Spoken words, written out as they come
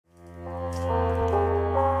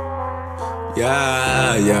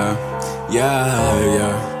Yeah, yeah, yeah,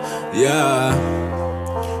 yeah, yeah.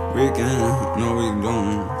 We can, no, we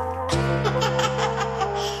don't.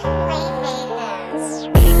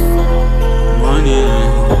 Money,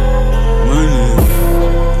 money,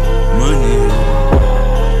 money.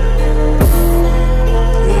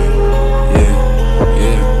 Yeah, yeah,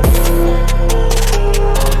 yeah.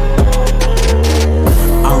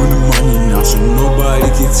 I'm in the money now, so nobody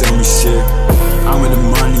can tell me shit. I'm in the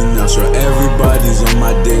money now, so everybody's on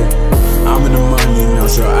my dick. I'm in the money now,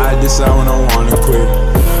 so I decide when I wanna quit.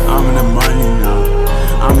 I'm in the money now,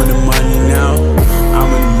 I'm in the money now,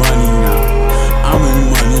 I'm in the money now, I'm in the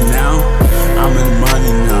money now, I'm in the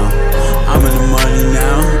money now, I'm in the money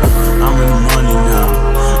now, I'm in the money now,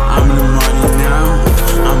 I'm in the money now,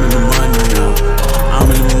 I'm in the money now,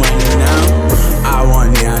 I'm in the money now. I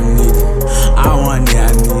want it, I need it, I want it,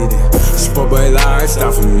 I need it. Sport boy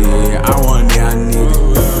lifestyle for me, I want it, I need it,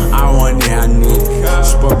 I want it, I need it.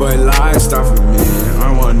 Sport boy lifestyle for me,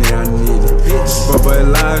 I want it, I need it. Sport boy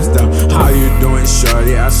lifestyle, how you doing,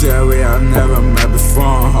 shorty? I swear we have never met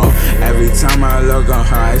before, Every time I look on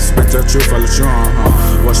her, I expect her to follow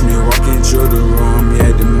through, Watch me walking through the room,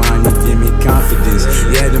 yeah, the money give me confidence.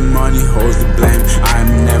 Yeah, the money holds the blame,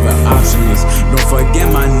 I'm never optionless. Don't forget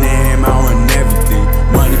my name, I want everything.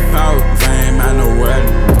 Money, power, fame, I know where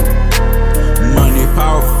to go. Money,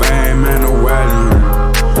 power, fame, I know where to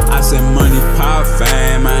go. I said money, power,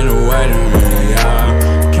 fame, I know where to go,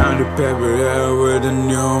 yeah. Count the paper there with a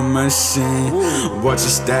new machine. Watch it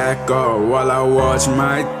stack up while I watch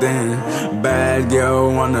my thing. Bad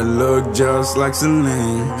girl wanna look just like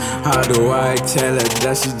Celine. How do I tell her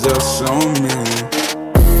that she just so mean?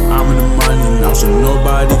 I'm in the money now, so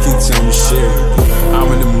nobody can tell me shit.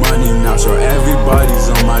 I'm in the money now, so everybody's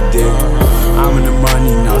on my dick. I'm in the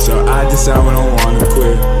money now, so I decide when I wanna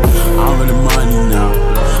quit. I'm in the money now,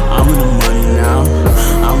 I'm in the money now,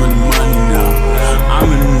 I'm in the money now,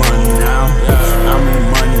 I'm in the money now, I'm in the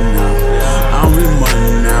money now, I'm in the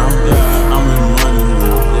money now, I'm in the money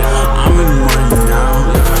now, I'm in the money now,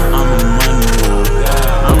 I'm in the money now,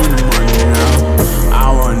 I'm in the money now. I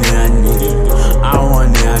want it, I need it, I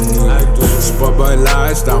want it, I need it. Sport boy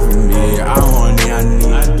lifestyle for me, I want it, I need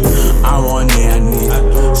it, I want it, I need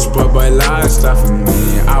it. Sport boy lifestyle for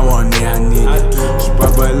me, I want it, I need it.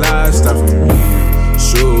 Sport boy lifestyle for me.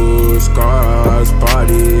 Shoes, cars,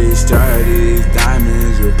 parties, charities,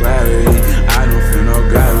 diamonds with clarity. I don't feel no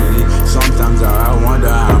gravity. Sometimes I wonder,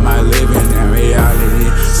 am I living in reality?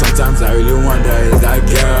 Sometimes I really wonder, is that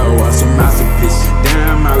girl what's a masterpiece?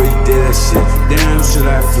 Damn, I really did that shit. Damn, should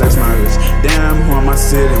I flex my wrist? Damn, who am I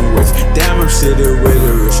sitting with? Damn, I'm sitting with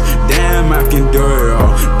the rich. Damn, I can do it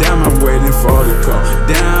all. Damn, I'm waiting for the call.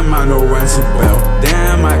 Damn, I know when to bail.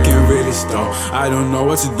 Damn, I can really stall. I don't know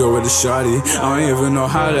what to do with the shawty. I don't even know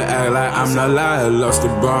how to act like I'm not liar, lost the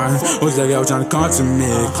burn. Who's that girl trying to come to me,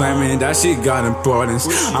 claiming that she got importance?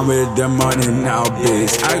 I'm with the money now,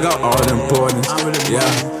 bitch, I got all the importance. Yeah,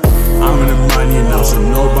 I'm in the money now, so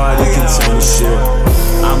nobody